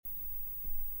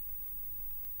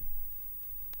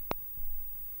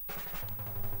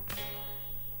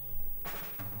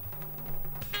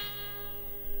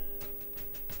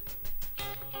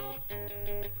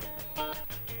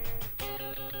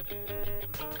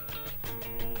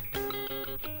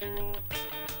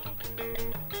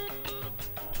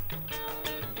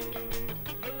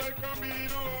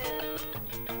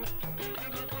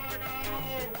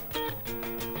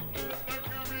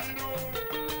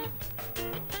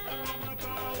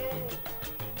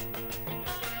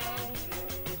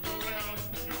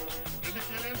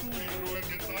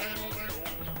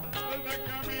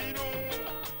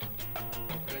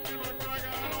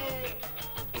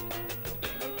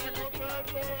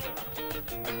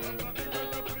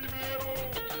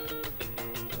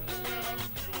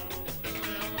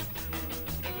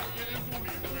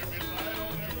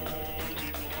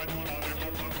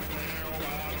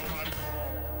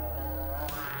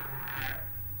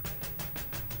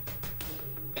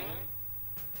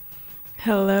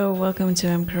Hello, welcome to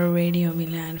mcrowradio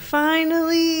Milan.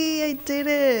 Finally, I did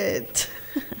it.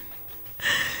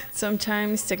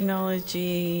 Sometimes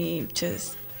technology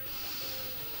just,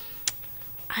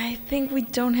 I think we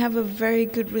don't have a very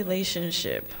good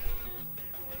relationship.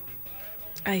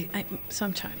 I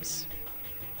sometimes.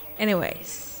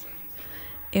 Anyways,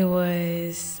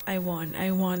 I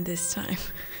won this time.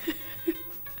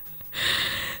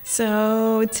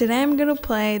 So today I'm gonna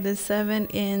play the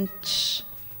 7-inch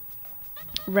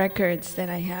records that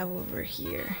I have over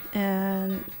here,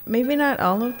 and maybe not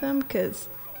all of them because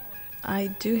I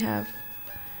do have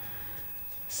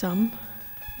some,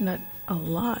 not a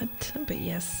lot, but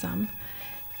yes, some.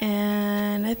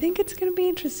 And I think it's gonna be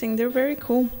interesting. They're very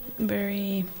cool,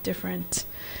 very different.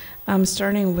 I'm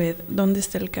starting with Donde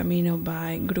está el Camino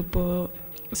by Grupo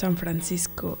San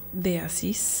Francisco de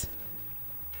Asís.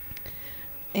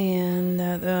 And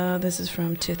this is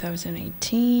from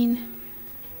 2018.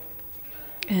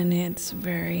 And it's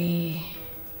very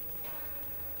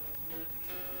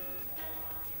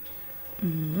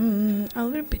a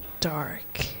little bit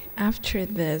dark. After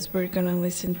this, we're gonna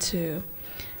listen to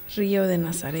Rio de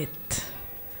Nazaret,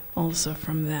 also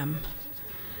from them.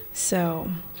 So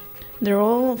they're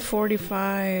all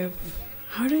 45,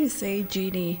 how do you say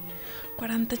giri?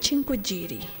 45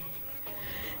 giri.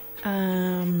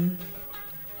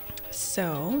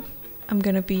 So I'm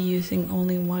gonna be using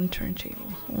only one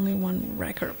turntable, only one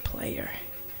record player.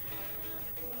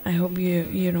 I hope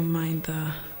you don't mind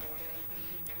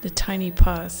the tiny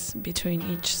pause between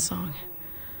each song.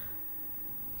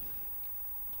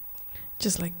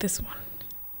 Just like this one.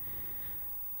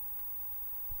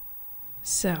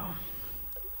 So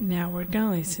now we're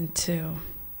gonna listen to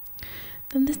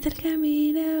 ¿Dónde está el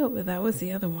camino? Well, that was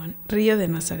the other one. Rio de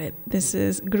Nazaret. This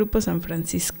is Grupo San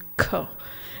Francisco.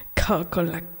 Con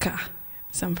la K.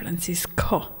 San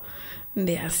Francisco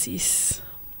de Asís.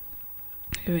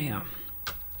 Here we go.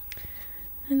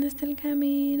 ¿Dónde está el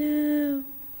camino?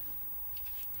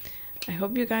 I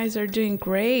hope you guys are doing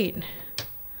great.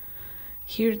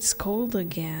 Here it's cold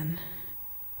again.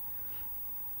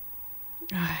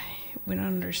 We don't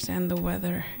understand the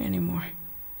weather anymore.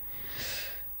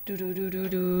 Do do do do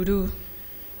do do.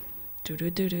 Do do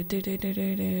do do do do do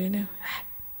do do.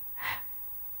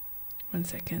 1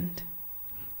 second.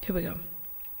 Here we go.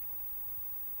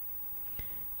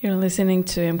 You're listening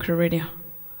to mcrowradio.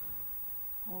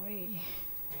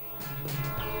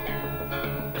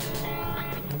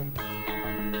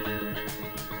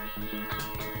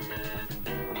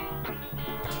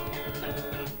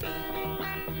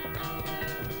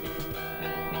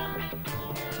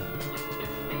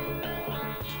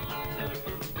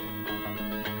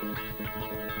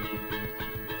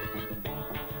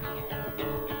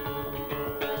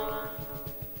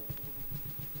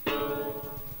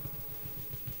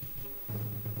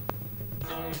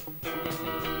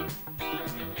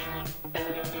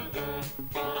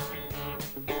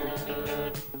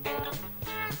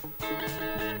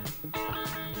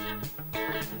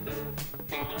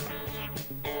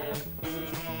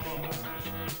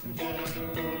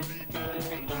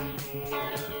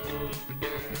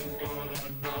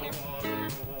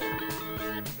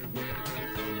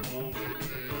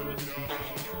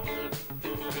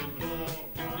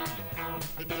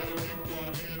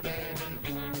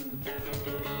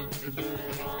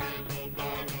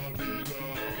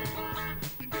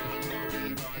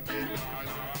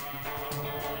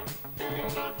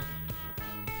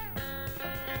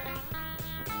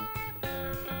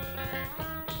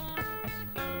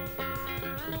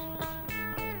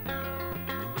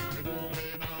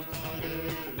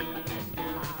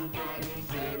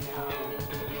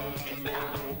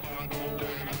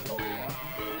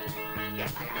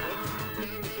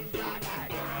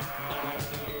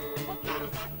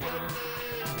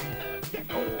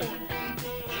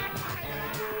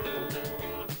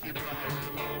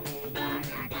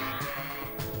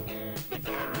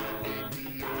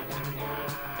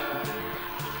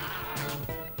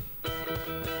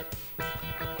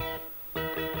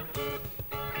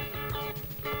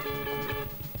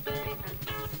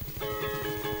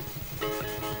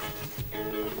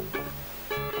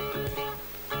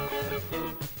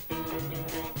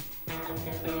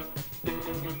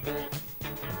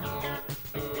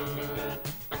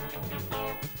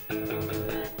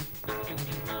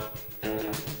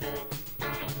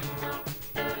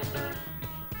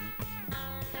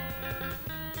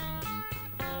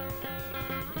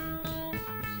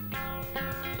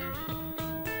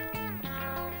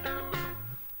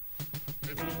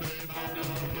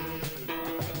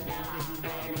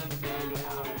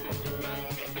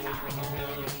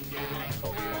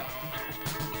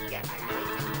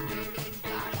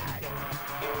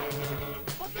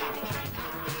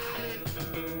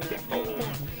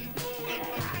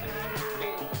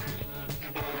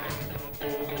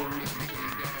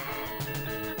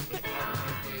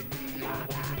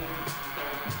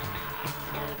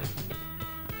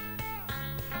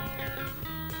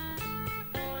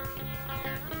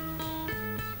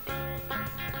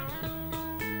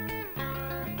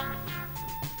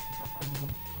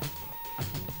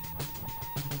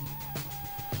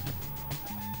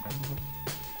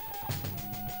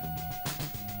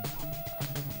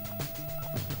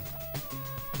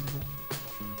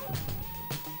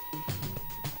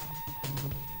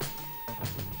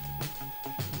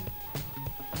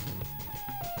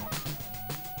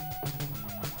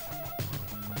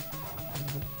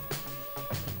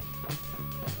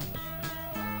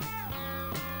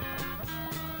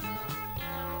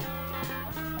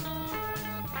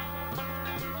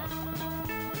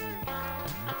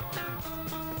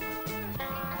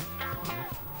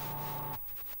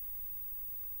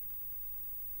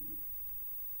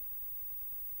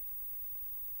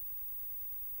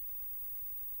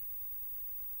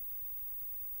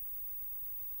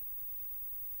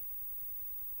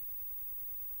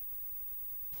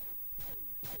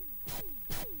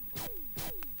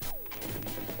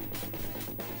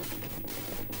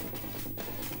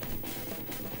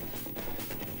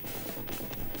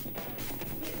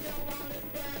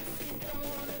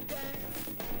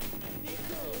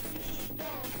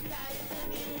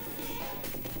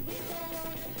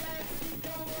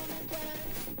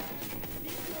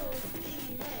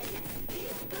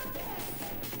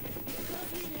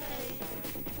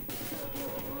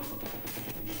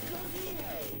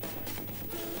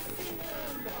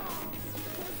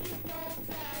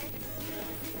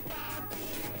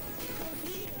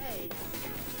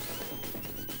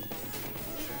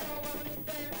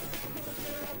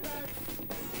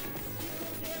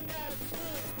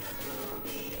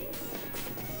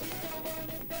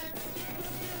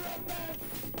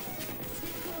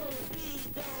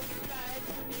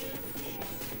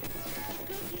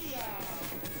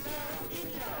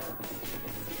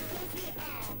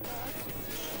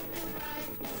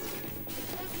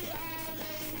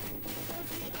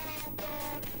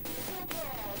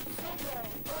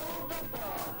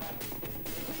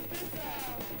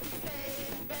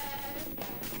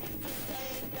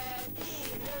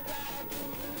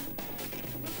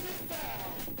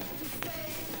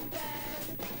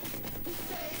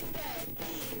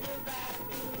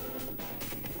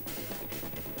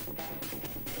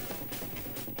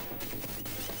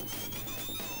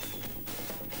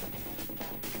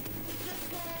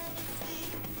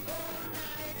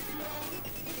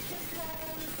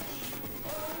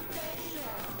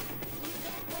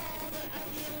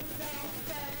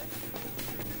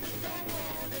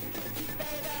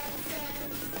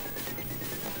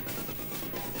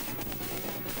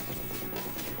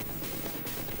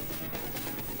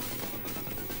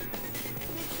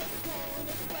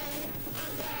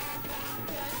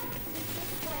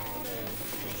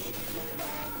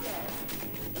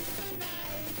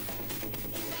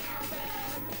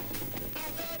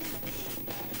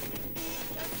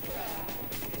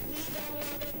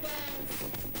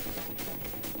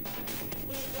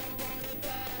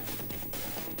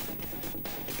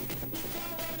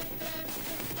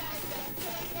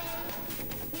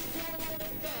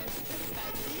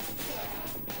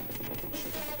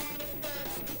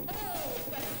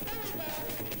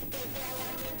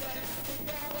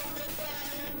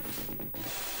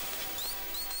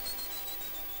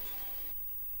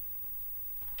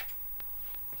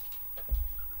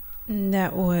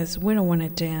 That was We Don't Wanna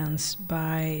Dance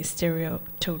by Stereo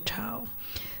Total.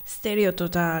 Stereo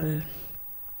Total.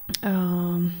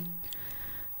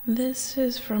 This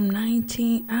is from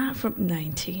 19. I'm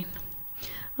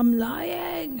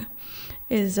lying.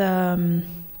 Is a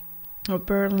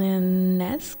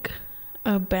Berlin-esque,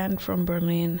 a band from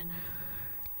Berlin.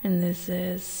 And this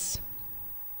is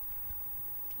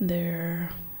their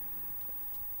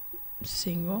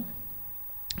single.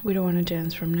 We Don't Want to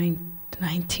Dance from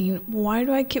 19. Why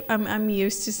do I keep... I'm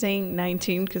used to saying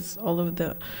 19 because all of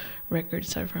the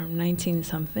records are from 19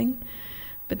 something.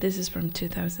 But this is from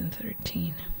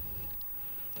 2013.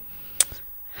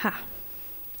 Ha.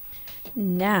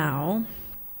 Now,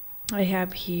 I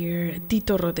have here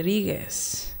Tito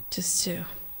Rodriguez.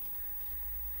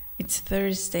 It's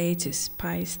Thursday to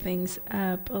spice things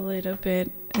up a little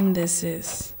bit. And this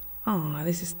is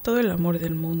Todo el Amor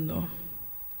del Mundo.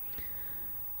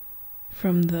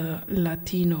 From the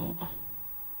Latino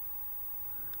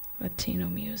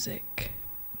music.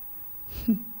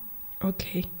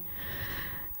 Okay.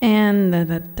 And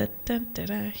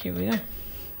here we go.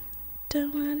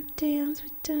 Don't wanna dance, we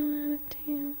don't wanna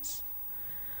dance.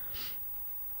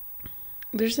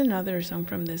 There's another song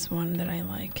from this one that I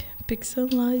like.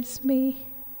 Pixelize Me.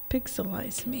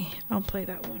 I'll play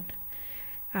that one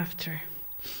after.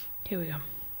 Here we go.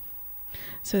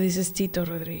 So this is Tito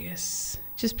Rodriguez.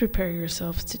 Just prepare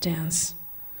yourselves to dance.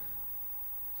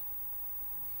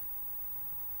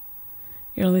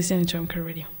 You're listening to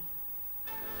mcrowradio.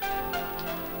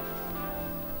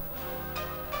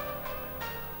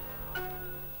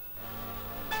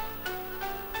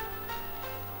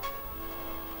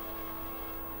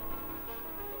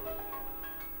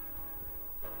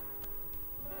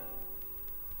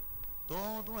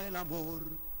 Todo el amor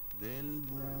del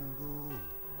mundo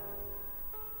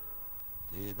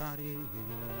te daré.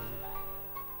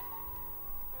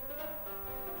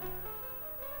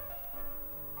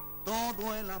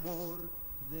 Todo el amor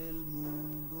del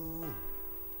mundo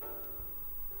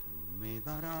me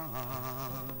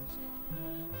darás.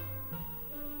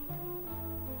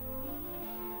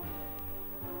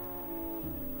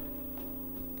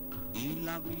 Y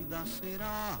la vida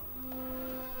será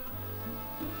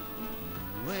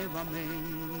nuevamente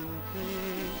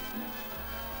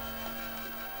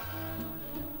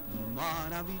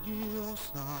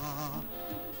maravillosa,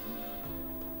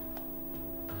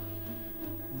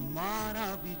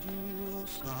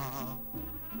 maravillosa.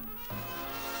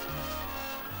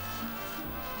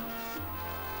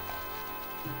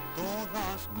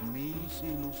 Todas mis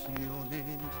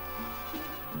ilusiones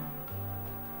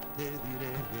te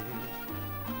diré.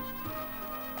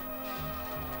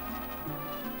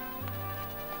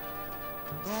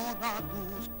 Todas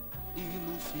tus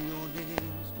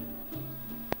ilusiones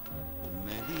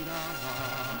me dirás.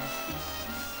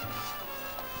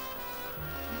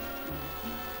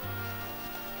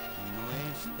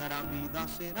 Nuestra vida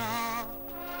será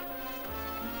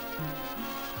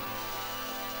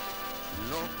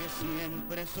lo que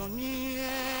siempre soñé.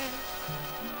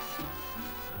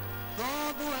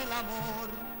 Todo el amor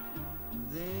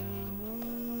del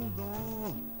mundo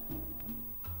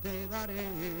te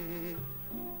daré.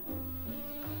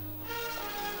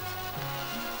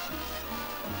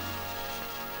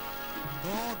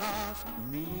 Todas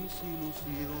mis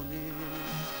ilusiones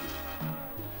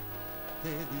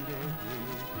te diré.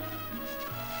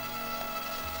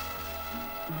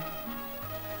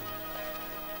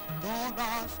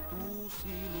 Todas tus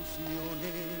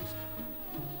ilusiones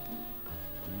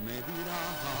me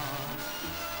dirás.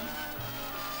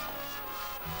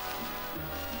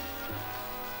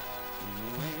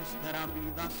 Nuestra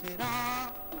vida será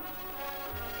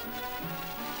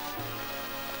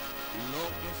lo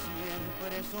que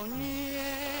siempre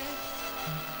soñé.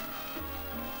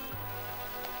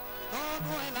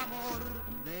 Todo el amor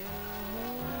del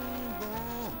mundo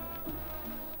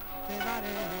te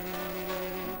daré.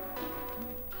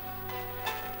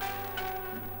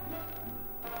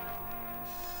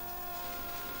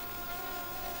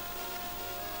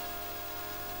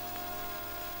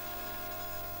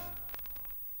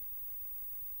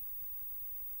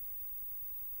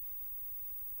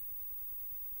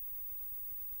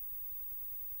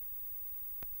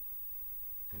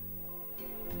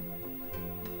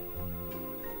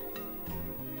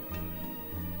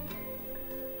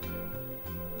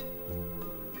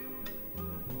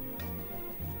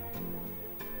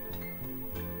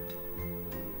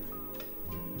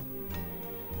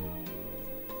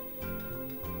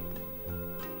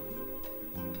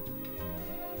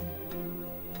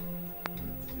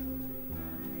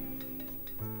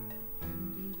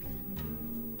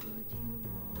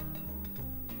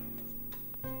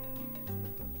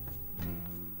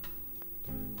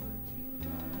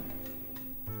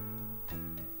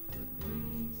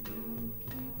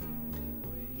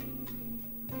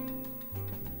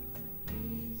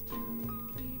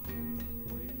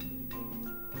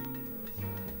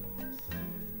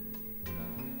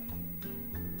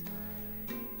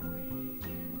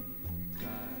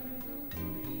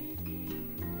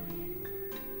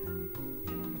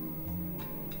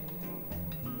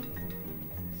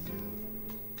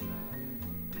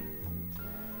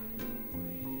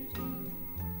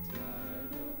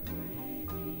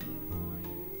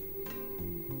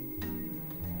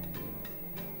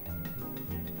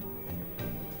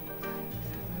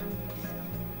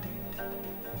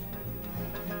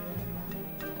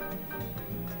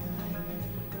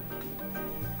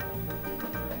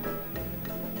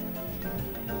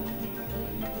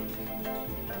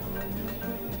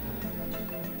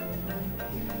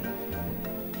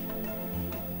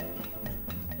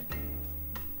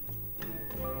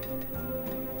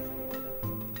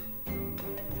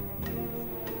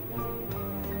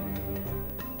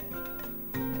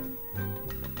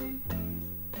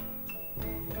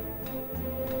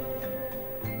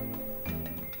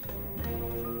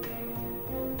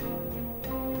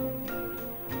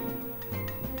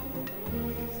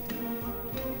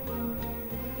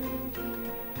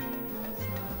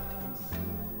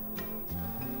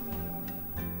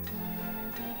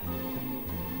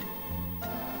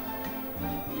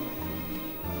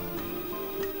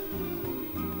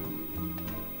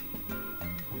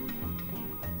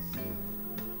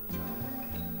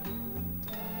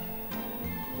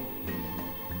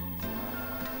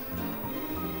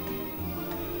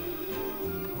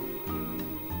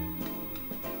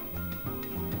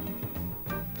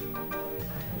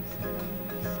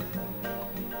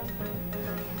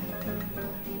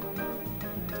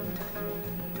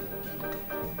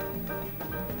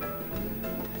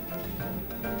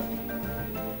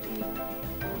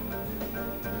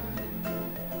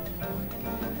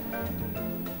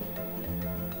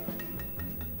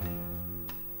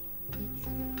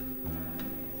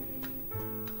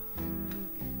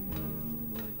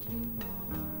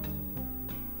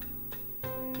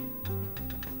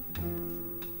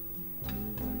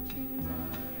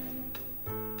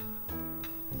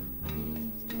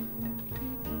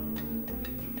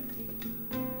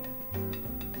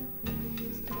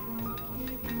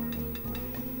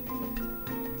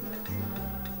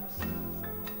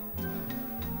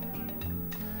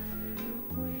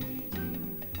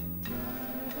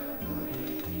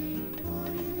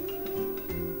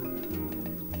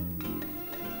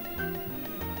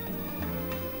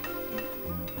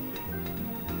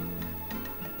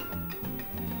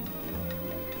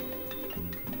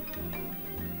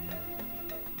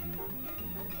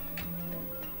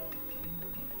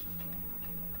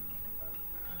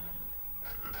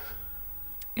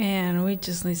 And we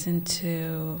just listened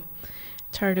to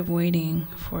Tired of Waiting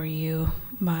for You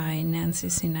by Nancy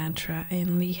Sinatra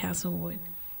and Lee Hasselwood.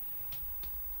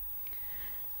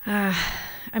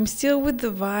 I'm still with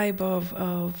the vibe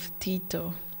of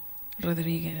Tito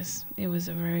Rodriguez. It was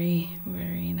a very,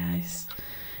 very nice,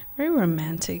 very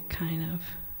romantic kind of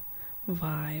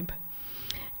vibe.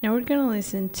 Now we're going to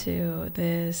listen to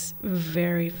this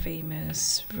very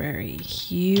famous, very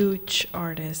huge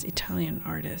artist, Italian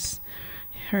artist.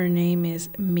 Her name is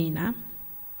Mina.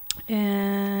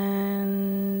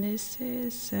 And this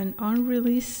is an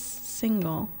unreleased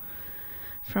single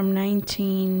from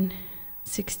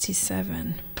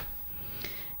 1967.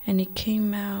 And it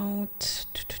came out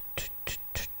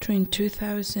in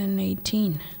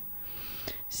 2018.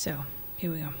 So,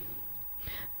 here we go.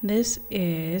 This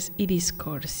is I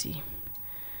discorsi.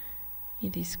 I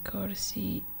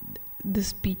discorsi, the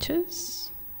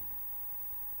speeches.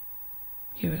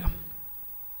 Here we go.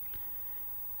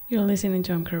 You're listening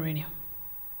to mcrowradio.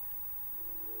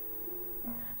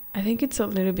 I think it's a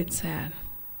little bit sad.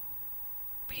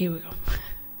 Here we go.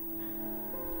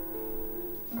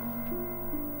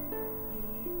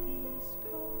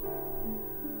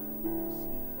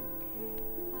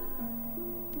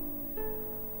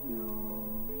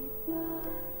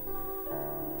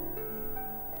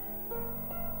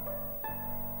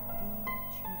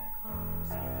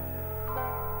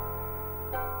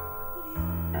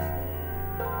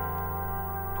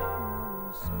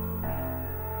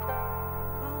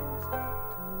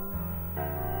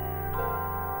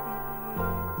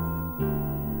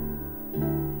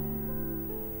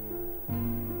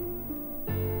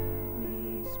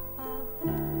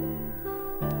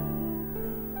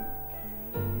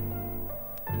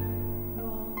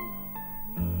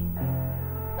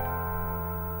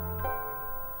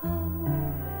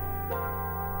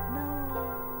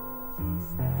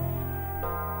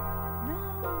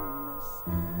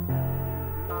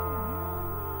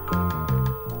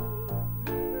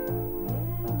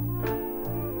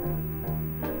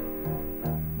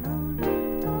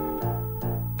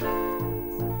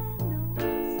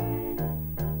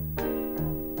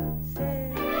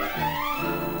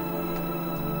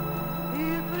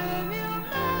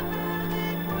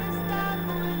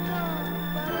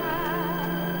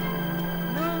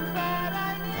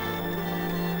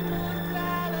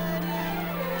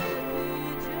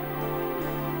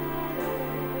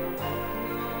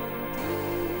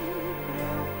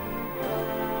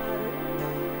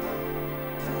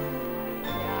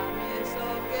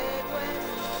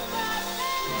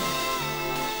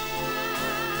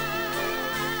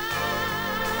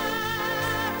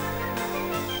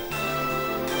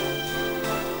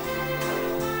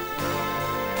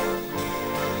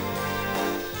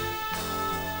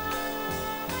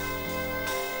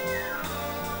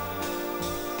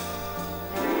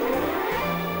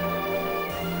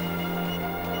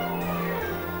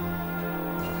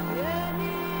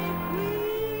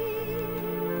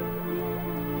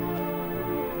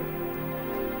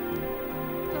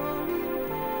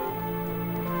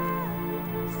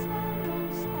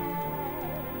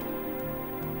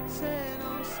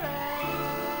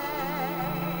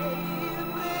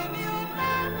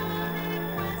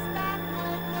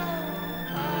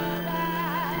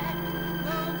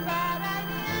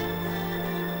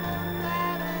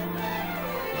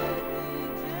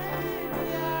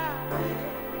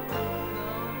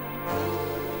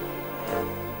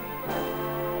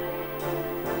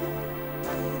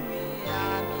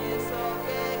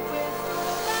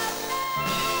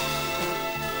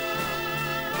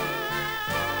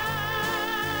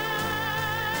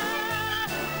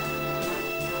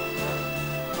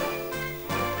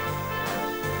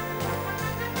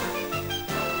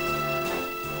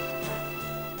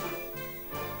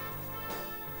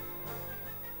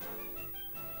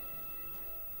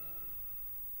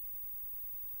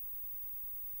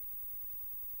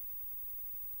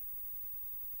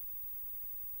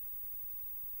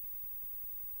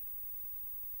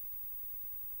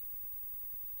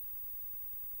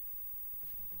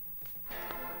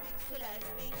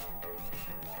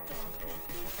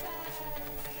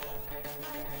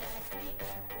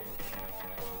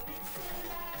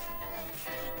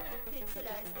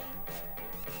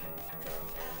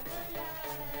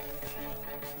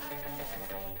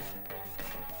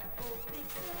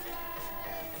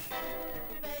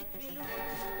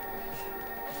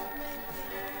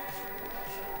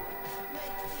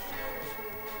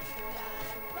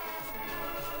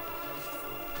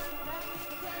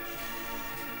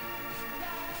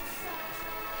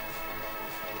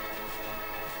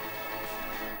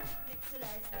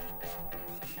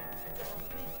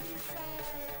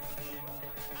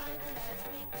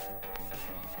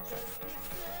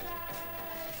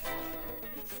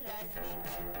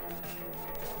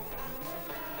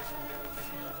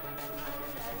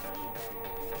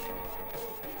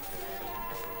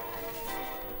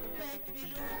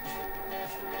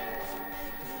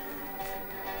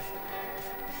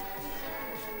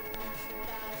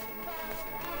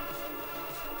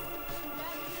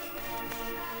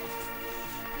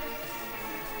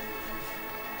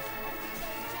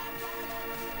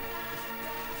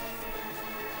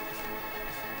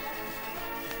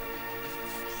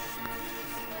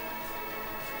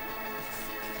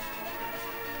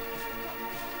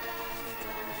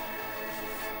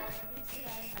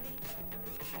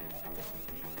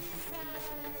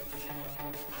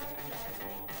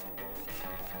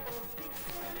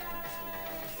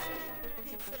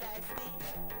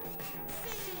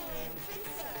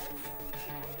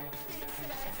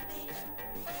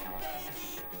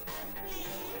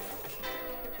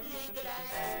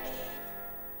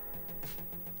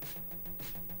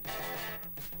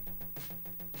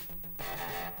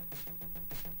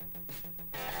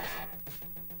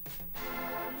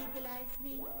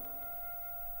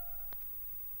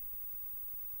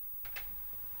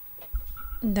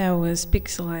 That was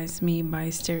Pixelize Me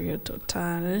by Stereo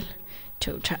Total.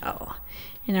 Total.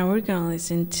 And now we're gonna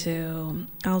listen to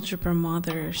Algebra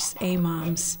Mothers, A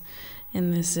Moms,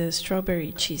 and this is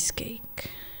Strawberry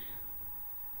Cheesecake.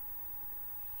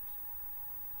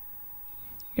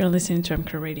 You're listening to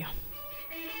mcrowradio.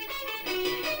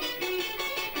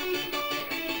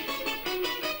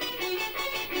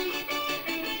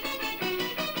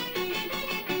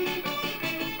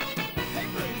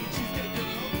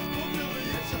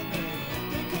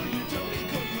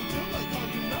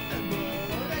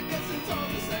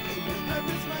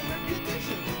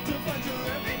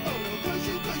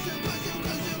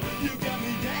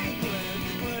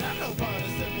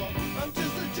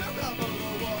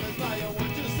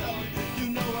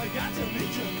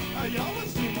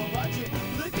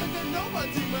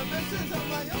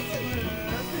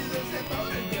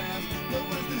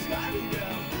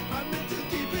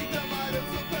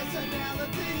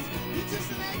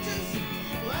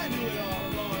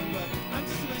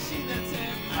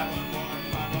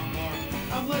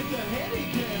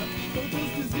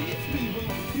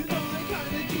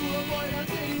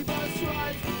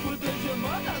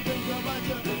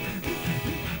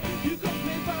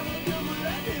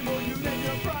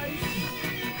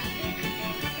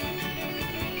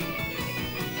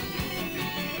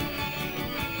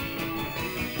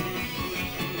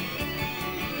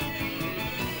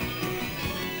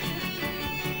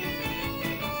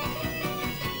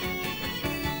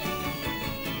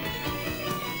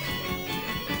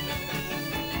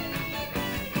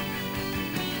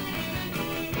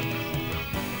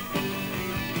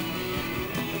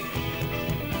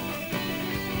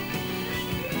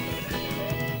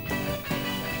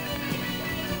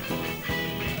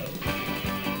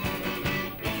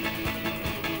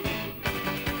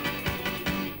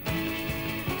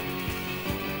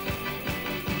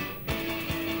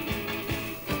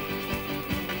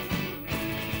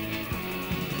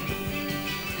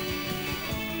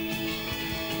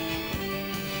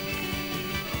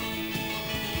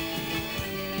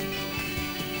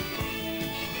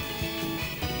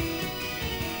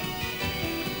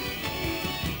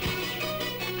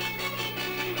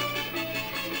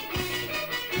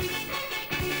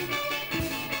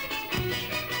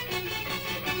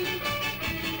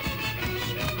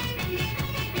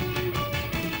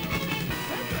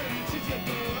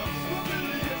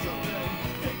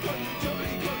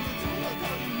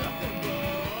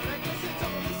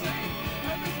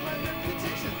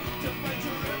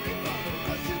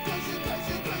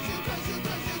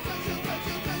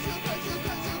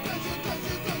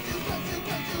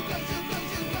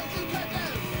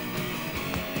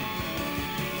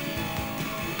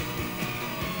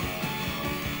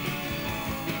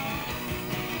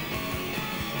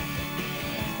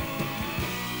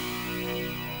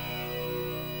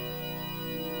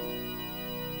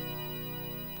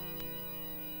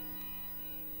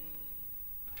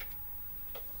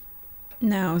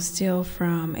 Now, still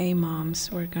from A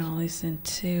Moms, we're gonna listen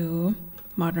to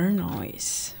Modern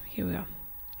Noise. Here we go.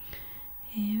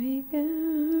 Here we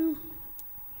go.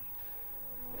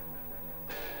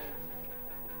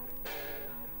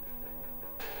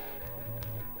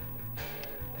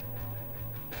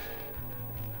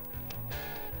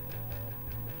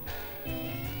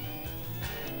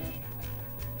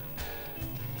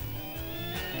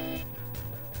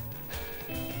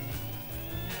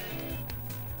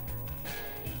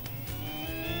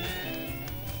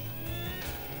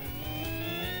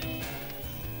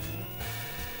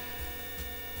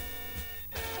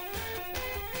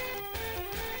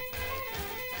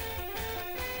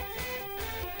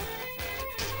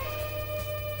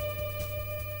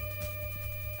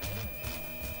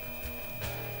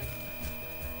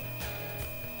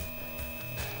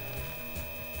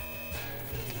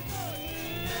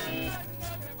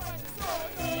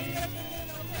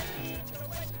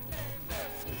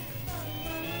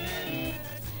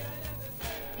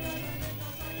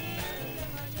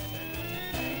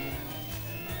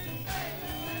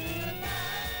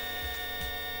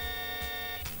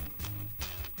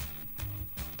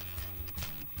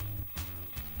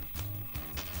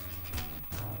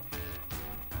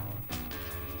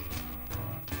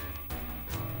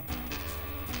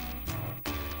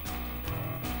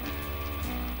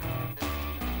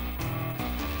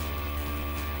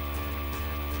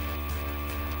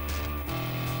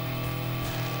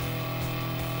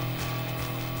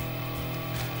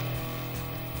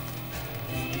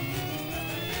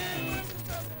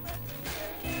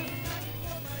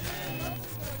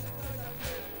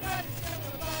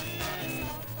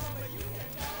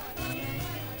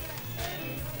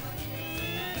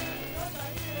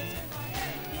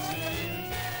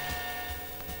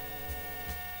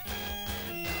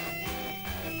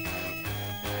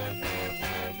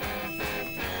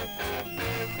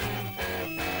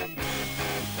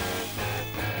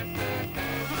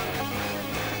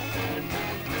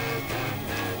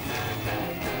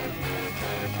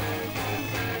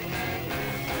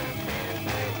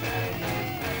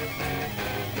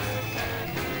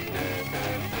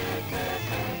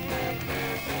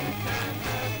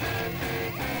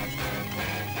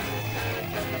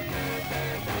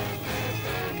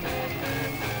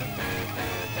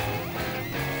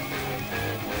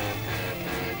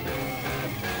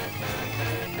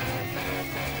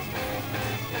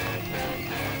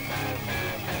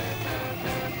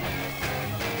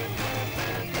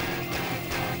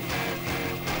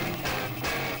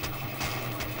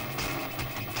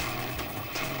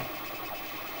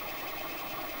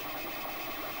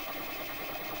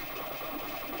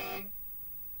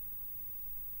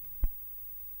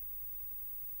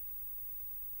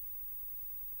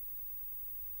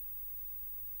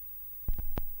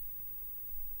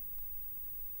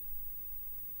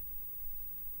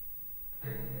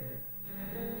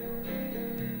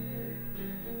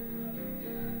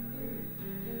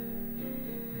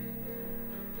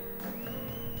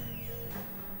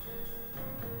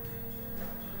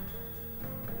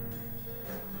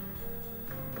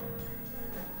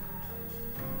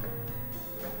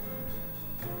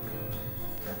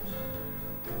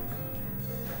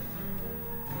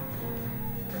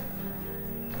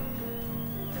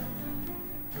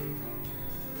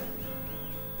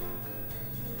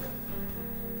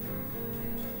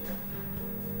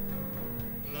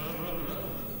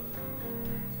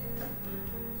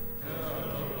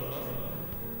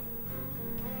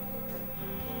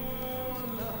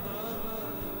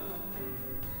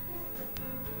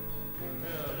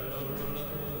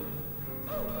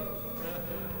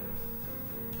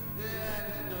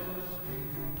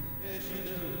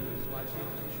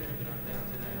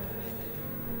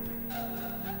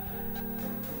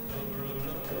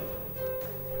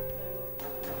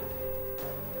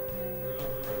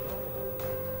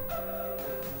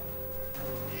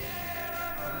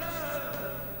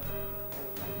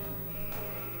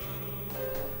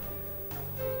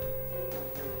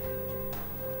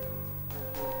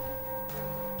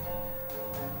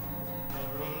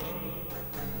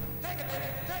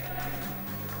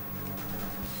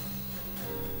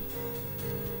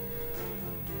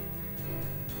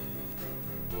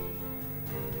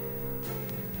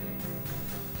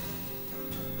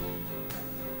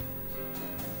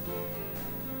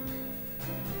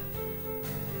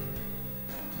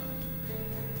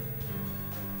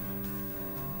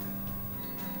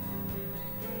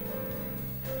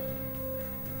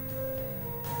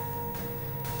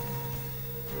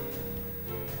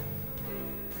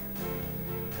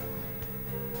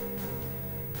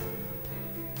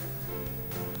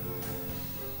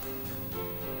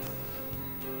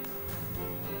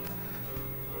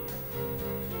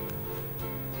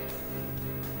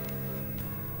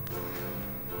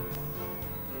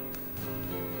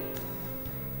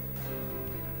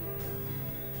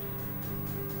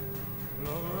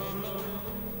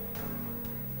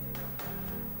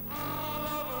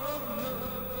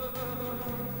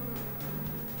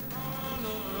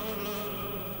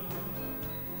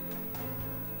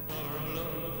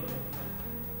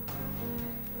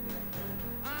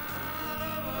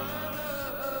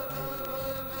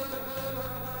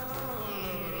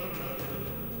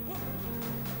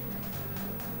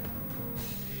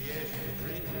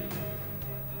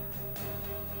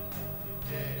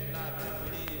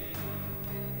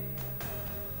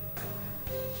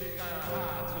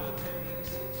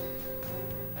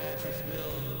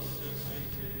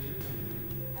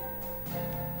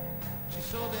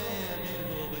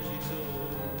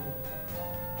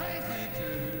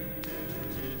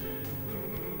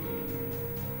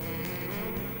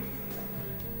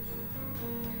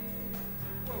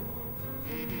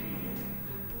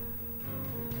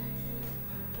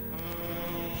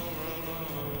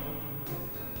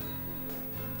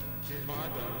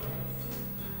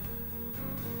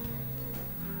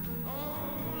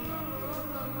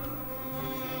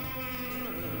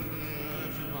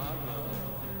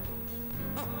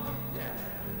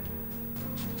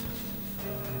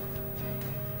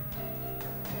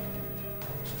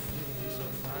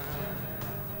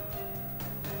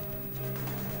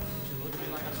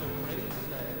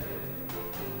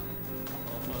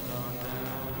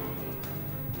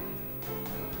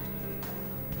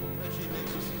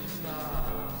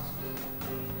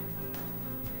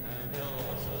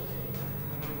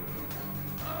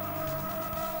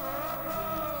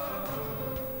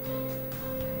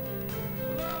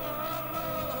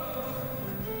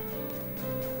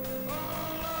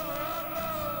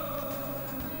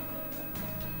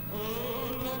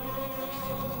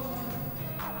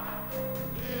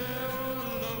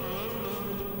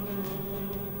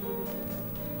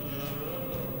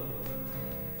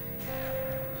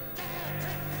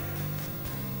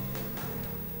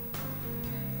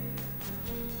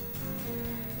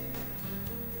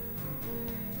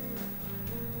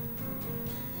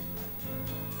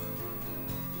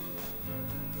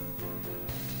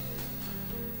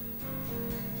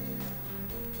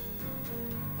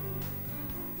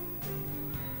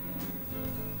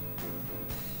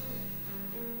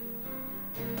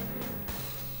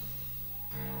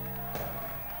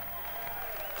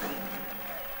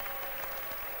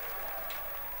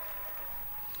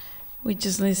 We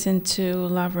just listened to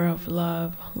Lover of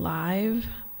Love live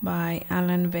by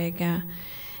Alan Vega,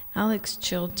 Alex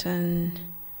Chilton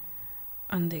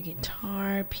on the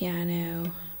guitar,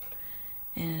 piano,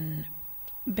 and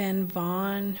Ben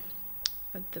Vaughn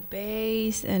at the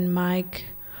bass, and Mike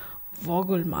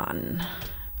Vogelman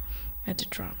at the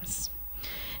drums.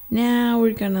 Now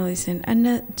we're gonna listen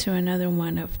to another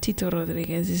one of Tito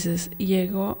Rodriguez. This is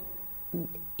Llegó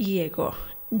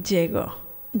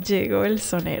el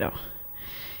sonero.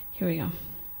 Here we go.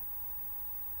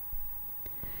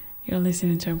 You're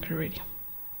listening to mcrowradio.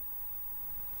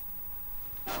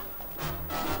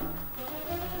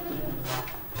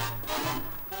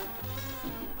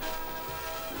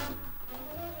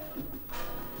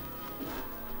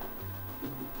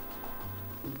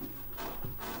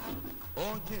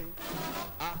 Oye,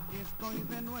 aquí estoy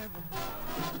de nuevo.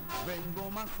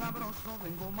 Vengo más sabroso,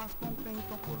 vengo más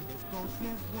contento porque esto sí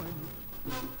es bueno.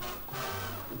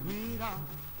 Mira,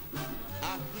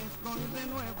 aquí estoy de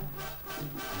nuevo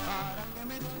para que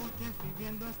me escuches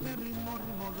viviendo este ritmo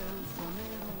del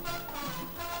sonero.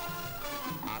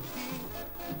 Aquí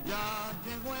ya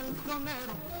llegó el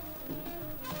sonero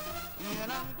y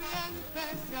el ambiente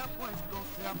se ha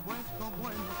puesto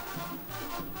bueno.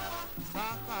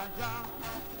 Saca ya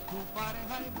tu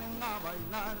pareja y ven a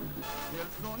bailar, y el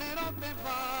sonero te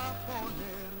va a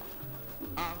poner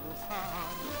a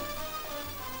gozar.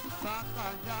 Saca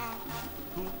ya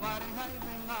tu pareja y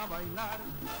ven a bailar,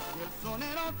 y el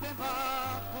sonero te va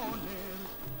a poner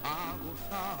a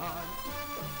gozar.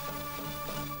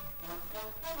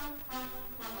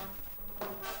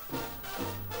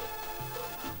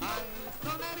 Ay,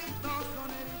 sonerito,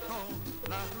 sonerito,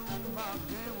 la rumba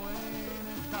que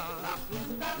buena está, la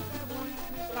fiesta que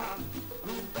buena está,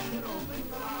 rumbero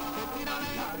venga, que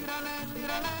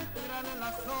tírale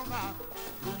la soga,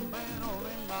 rumbero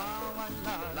venga a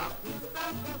bailar, la fiesta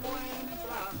que buena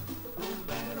está,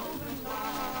 rumbero venga a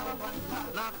bailar,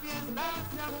 la fiesta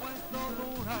se ha puesto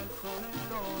dura, el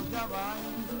sonero ya va a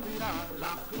inspirar,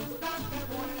 la fiesta que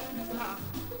buena está,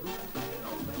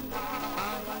 rumbero venga a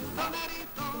bailar,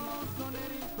 sonerito,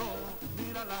 sonerito,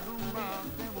 mira la rumba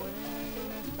que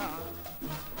buena está.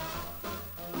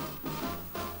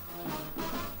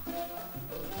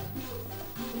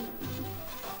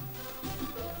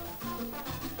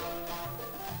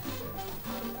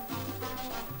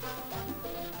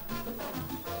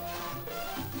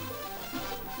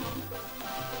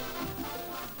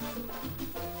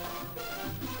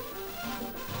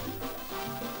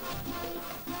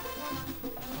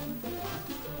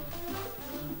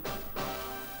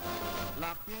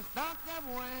 La fiesta que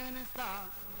buena está,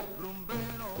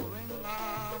 rumbero venga a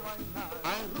bailar.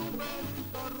 Ay,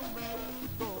 rumberito,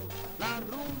 rumberito, la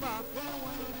rumba que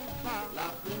buena está. La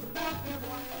fiesta que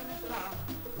buena está,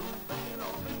 rumbero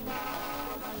venga a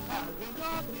bailar. Que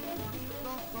yo te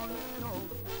invito solero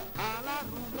a la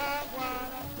rumba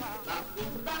guaracha. La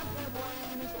fiesta que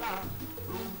buena está,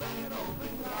 rumbero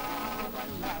venga a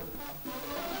bailar.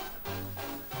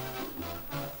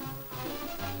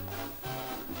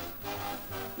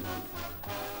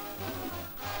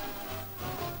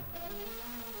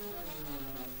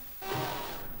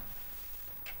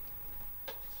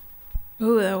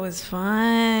 Ooh, that was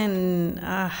fun.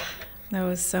 That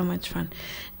was so much fun.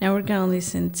 Now we're going to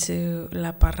listen to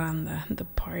La Parranda, The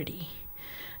Party.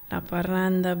 La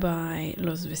Parranda by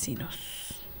Los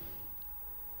Vecinos.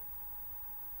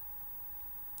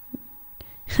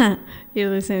 You're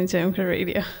listening to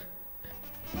mcrowradio.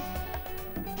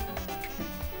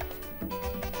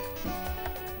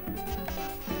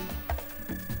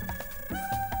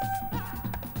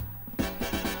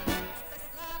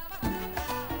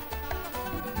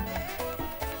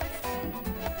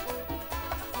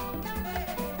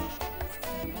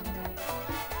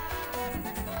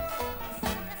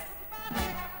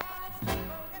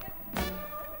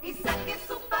 Y saque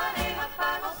su pareja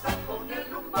para gozar con el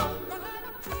rumbón.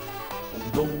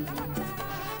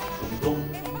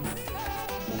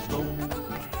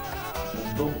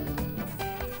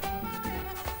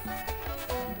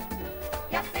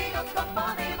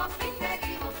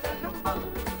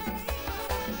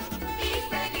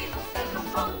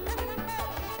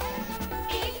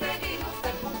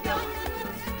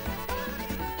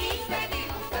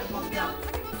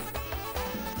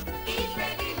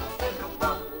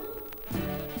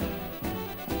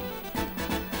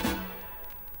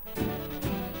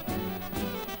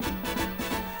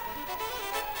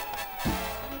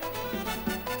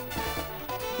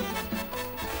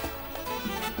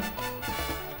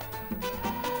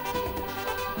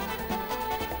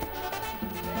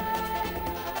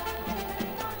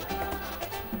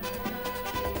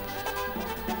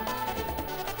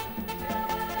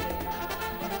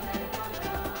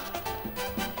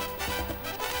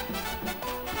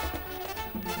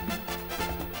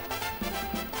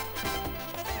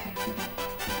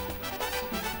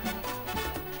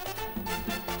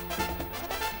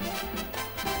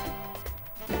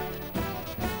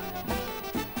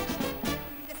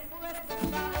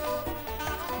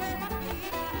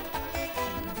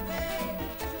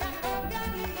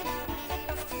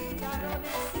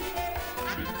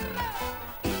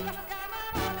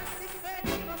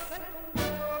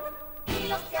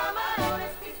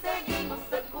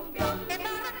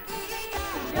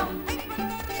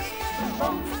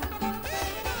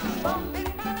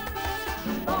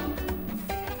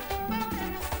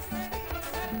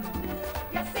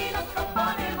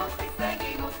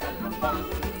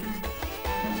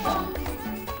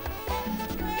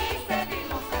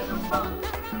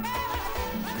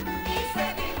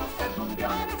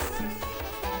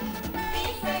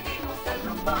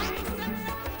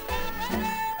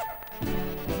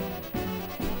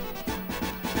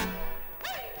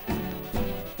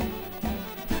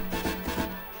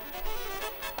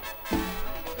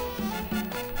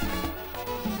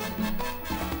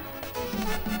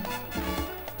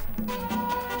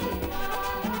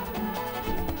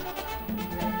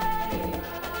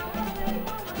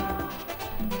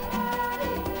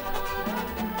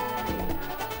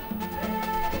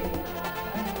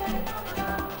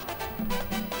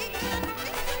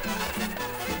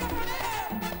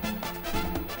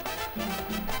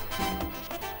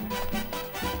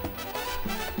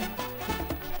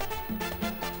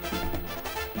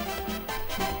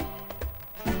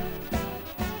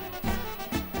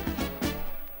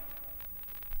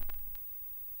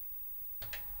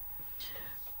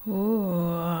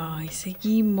 Oh, y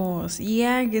seguimos.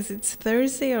 Yeah, I guess it's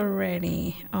Thursday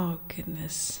already. Oh,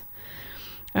 goodness.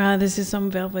 This is Some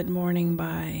Velvet Morning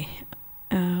by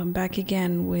Back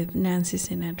Again with Nancy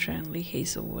Sinatra and Lee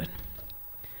Hazelwood.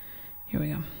 Here we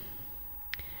go.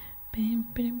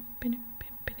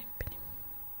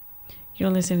 You're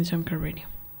listening to mcrowradio.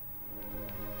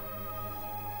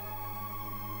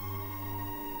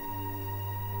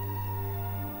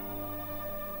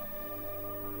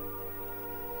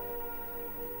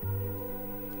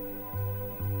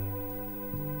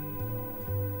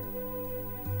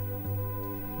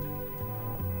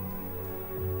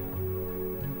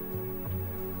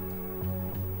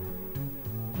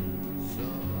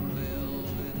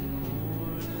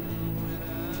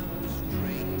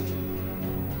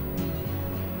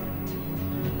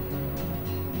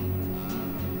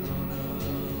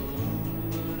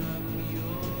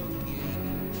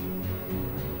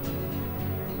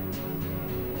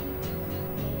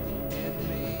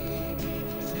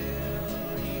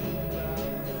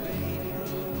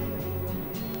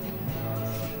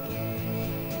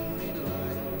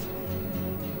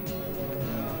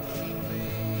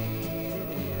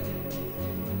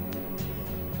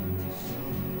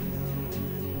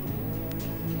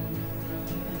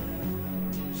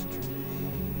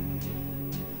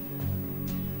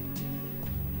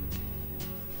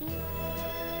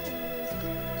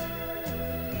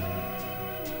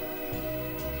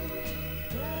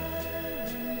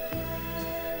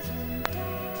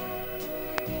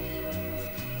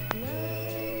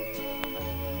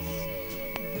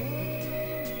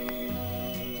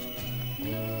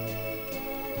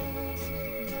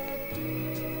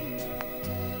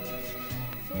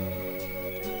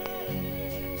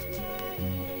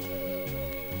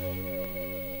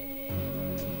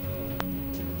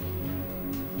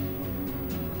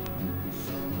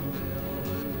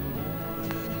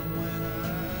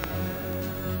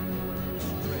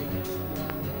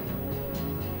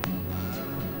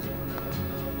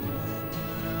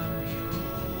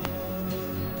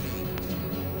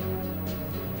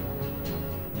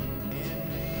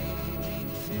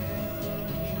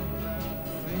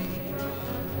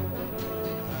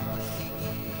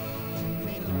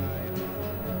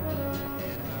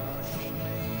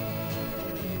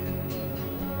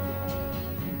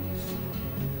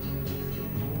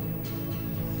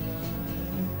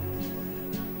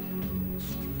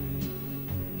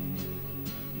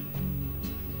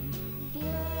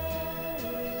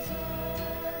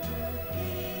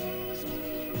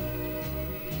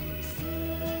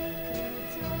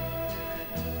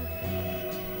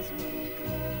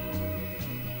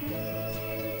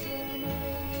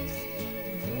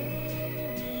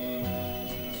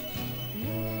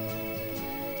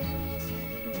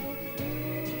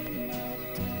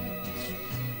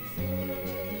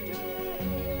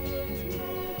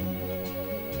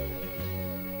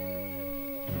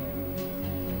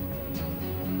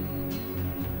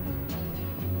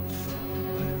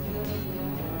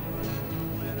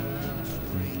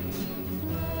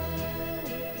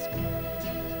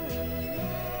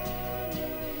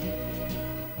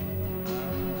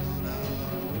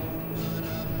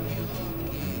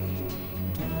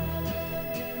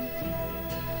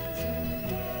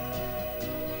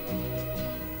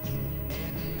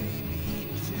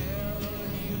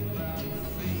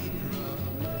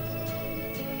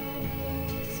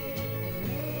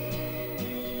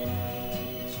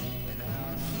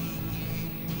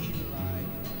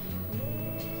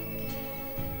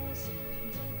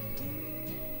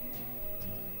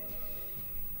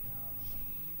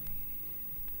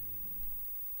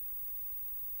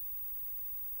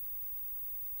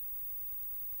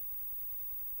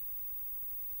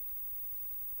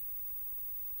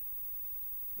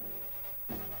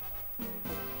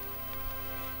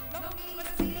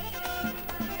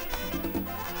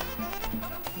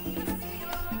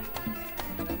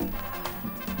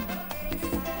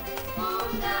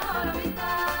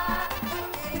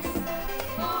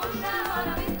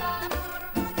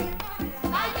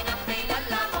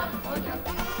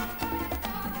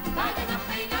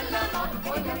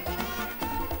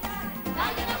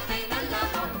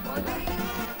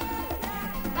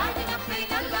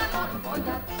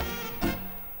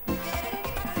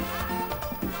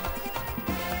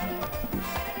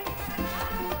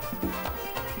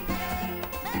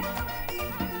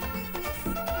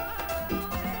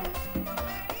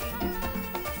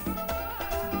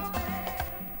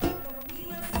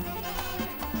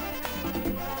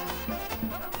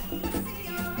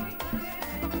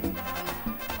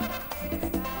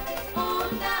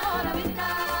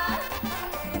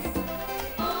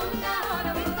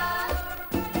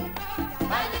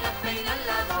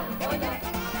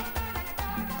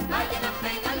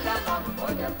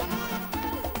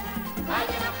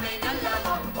 Vayan a peinar la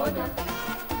morpolla.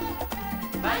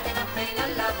 Vayan a peinar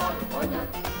la morpolla.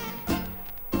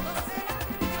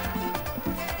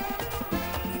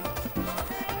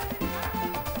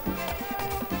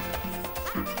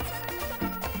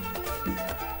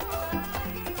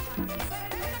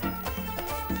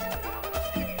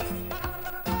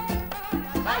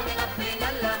 Vayan a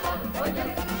peinar la morpolla.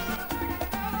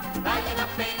 Vayan a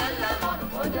peinar la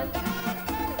morpolla.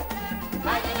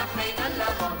 Vayan a peinar la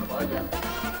morpolla.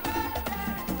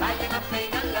 Vayan a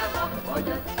peinar la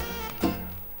morpolla.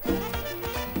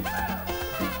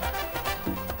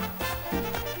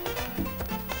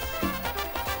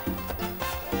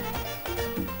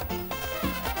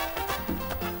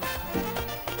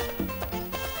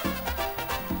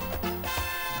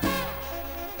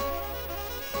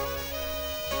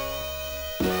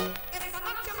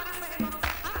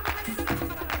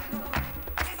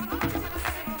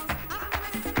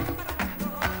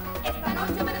 Esta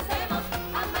noche amanecemos,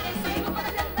 amanecemos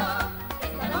bailando.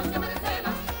 Esta noche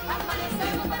amanecemos,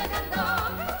 amanecemos bailando.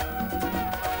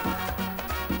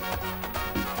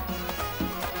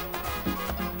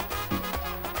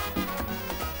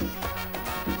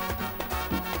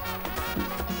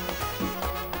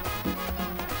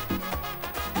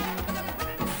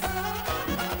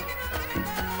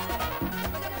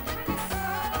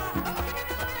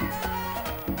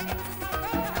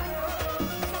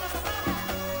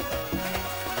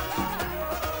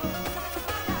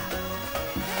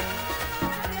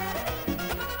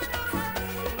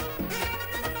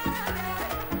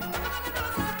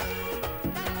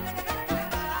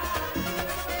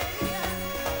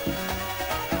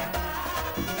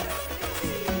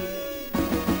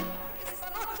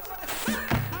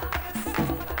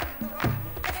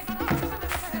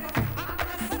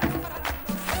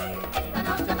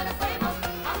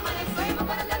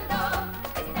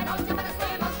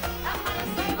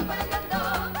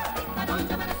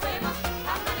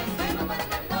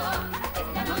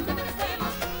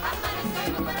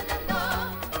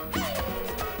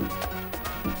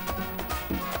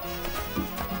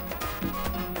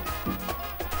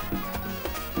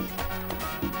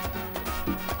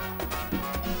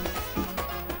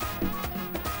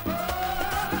 noche amanecemos, amanecemos bailando.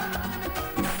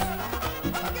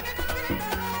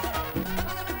 Esta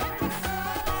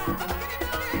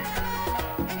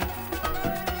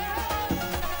noche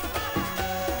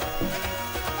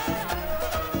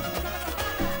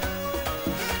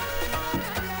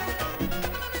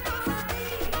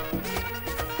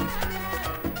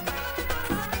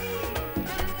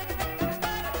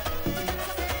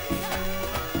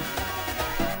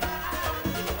amanecemos, amanecemos bailando. Esta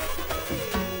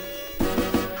noche amanecemos,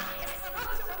 amanecemos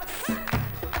bailando. Esta noche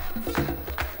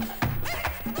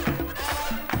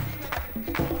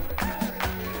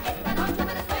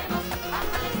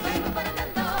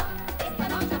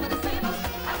amanecemos, amanecemos bailando. Esta noche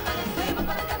amanecemos, amanecemos bailando. Esta noche amanecemos, amanecemos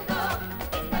bailando.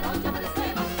 Esta noche amanecemos, amanecemos bailando. Esta noche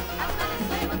amanecemos,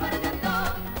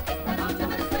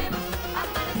 amanecemos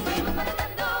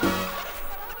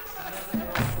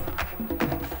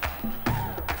bailando.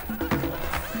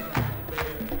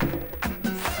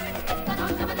 Esta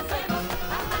noche amanecemos,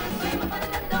 amanecemos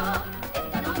bailando.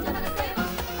 Esta noche amanecemos,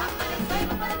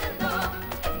 amanecemos bailando.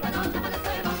 Esta noche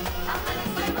amanecemos,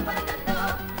 amanecemos bailando.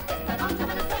 Esta noche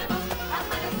amanecemos,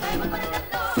 amanecemos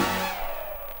bailando.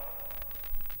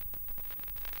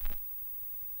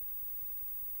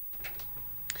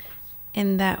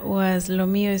 And that was Lo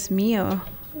Mío es Mío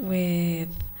with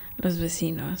Los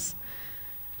Vecinos.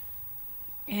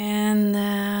 And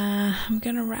I'm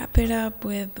going to wrap it up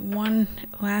with one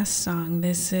last song.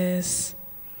 This is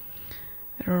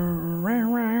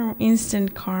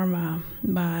Instant Karma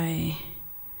by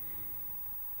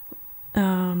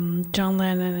John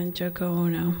Lennon and Yoko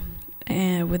Ono,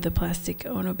 and with the Plastic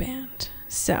Ono Band.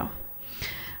 So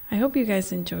I hope you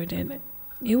guys enjoyed it.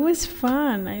 It was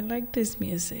fun. I like this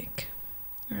music.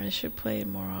 Or I should play it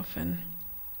more often.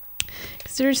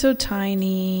 Because they're so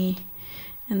tiny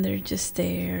and they're just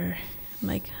there. I'm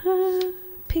like,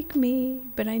 pick me.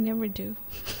 But I never do.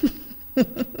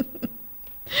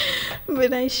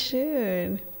 But I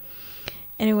should.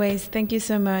 Anyways, thank you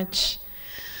so much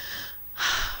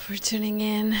for tuning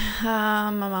in.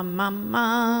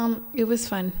 It was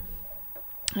fun.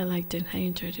 I liked it. I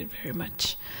enjoyed it very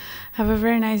much. Have a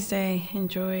very nice day.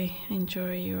 Enjoy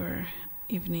your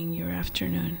evening, your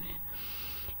afternoon,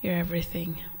 your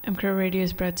everything. mcrowradio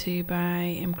is brought to you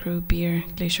by mcrow Beer,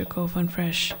 Glacier Cove and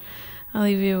Fresh. I'll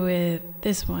leave you with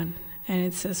this one, and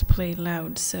it says play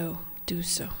loud, so do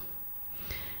so.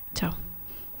 Ciao.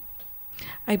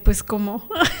 Ay, pues como.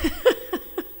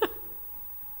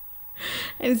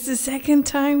 And it's the second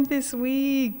time this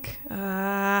week.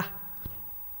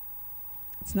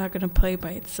 It's not going to play by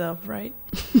itself, right?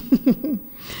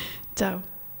 Ciao.